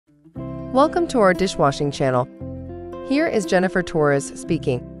Welcome to our dishwashing channel. Here is Jennifer Torres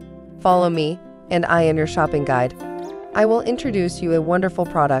speaking. Follow me, and I am your shopping guide. I will introduce you a wonderful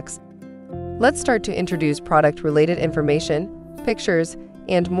products. Let's start to introduce product-related information, pictures,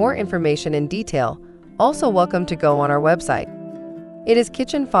 and more information in detail. Also welcome to go on our website. It is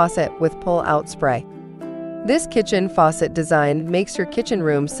kitchen faucet with pull-out spray. This kitchen faucet design makes your kitchen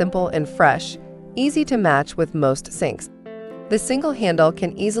room simple and fresh, easy to match with most sinks. The single handle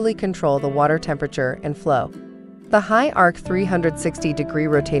can easily control the water temperature and flow. The high arc 360-degree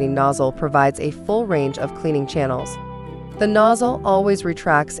rotating nozzle provides a full range of cleaning channels. The nozzle always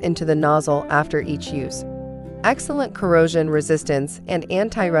retracts into the nozzle after each use. Excellent corrosion resistance and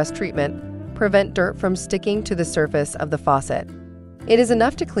anti-rust treatment prevent dirt from sticking to the surface of the faucet. It is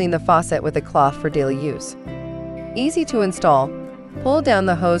enough to clean the faucet with a cloth for daily use. Easy to install. Pull down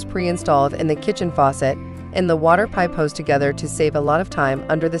the hose pre-installed in the kitchen faucet and the water pipe hose together to save a lot of time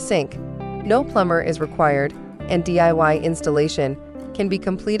under the sink. No plumber is required, and DIY installation can be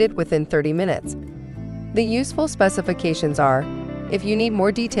completed within 30 minutes. The useful specifications are: if you need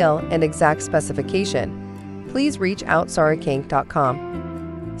more detail and exact specification, please reach out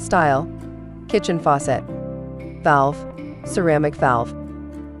saraking.com. Style: kitchen faucet. Valve: ceramic valve.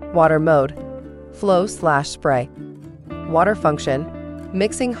 Water mode: flow/spray. Water function: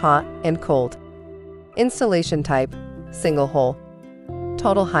 mixing hot and cold. Installation type: single hole.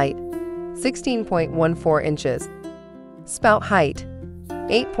 Total height: 16.14 inches. Spout height: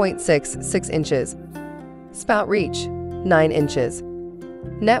 8.66 inches. Spout reach: 9 inches.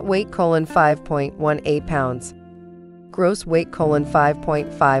 Net weight: 5.18 pounds. Gross weight: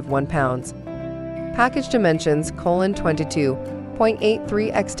 5.51 pounds. Package dimensions: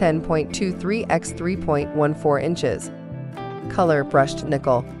 22.83 x 10.23 x 3.14 inches. Color: brushed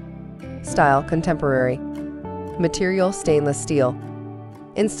nickel. Style: contemporary. Material: stainless steel.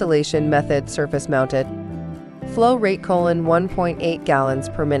 Installation method: surface mounted. Flow rate: 1.8 gallons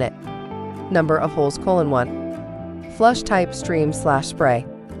per minute. Number of holes: 1. Flush type: stream/spray.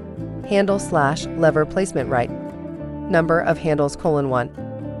 Handle/lever placement right. Number of handles: 1.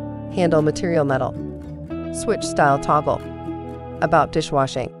 Handle material: metal. Switch style: toggle. About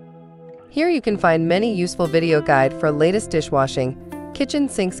dishwashing. Here you can find many useful video guide for latest dishwashing, kitchen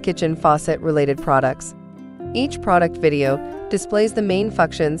sinks, kitchen faucet related products. Each product video displays the main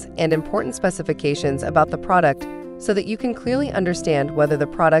functions and important specifications about the product so that you can clearly understand whether the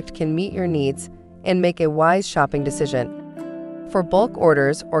product can meet your needs and make a wise shopping decision. For bulk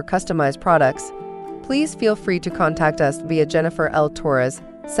orders or customized products, please feel free to contact us via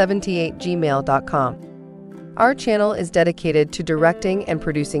jenniferltorres78@gmail.com. Our channel is dedicated to directing and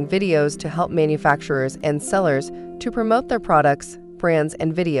producing videos to help manufacturers and sellers to promote their products, brands,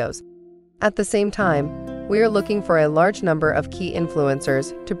 and videos. At the same time, we are looking for a large number of key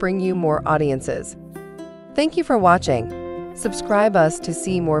influencers to bring you more audiences. Thank you for watching. Subscribe us to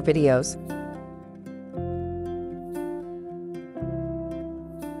see more videos.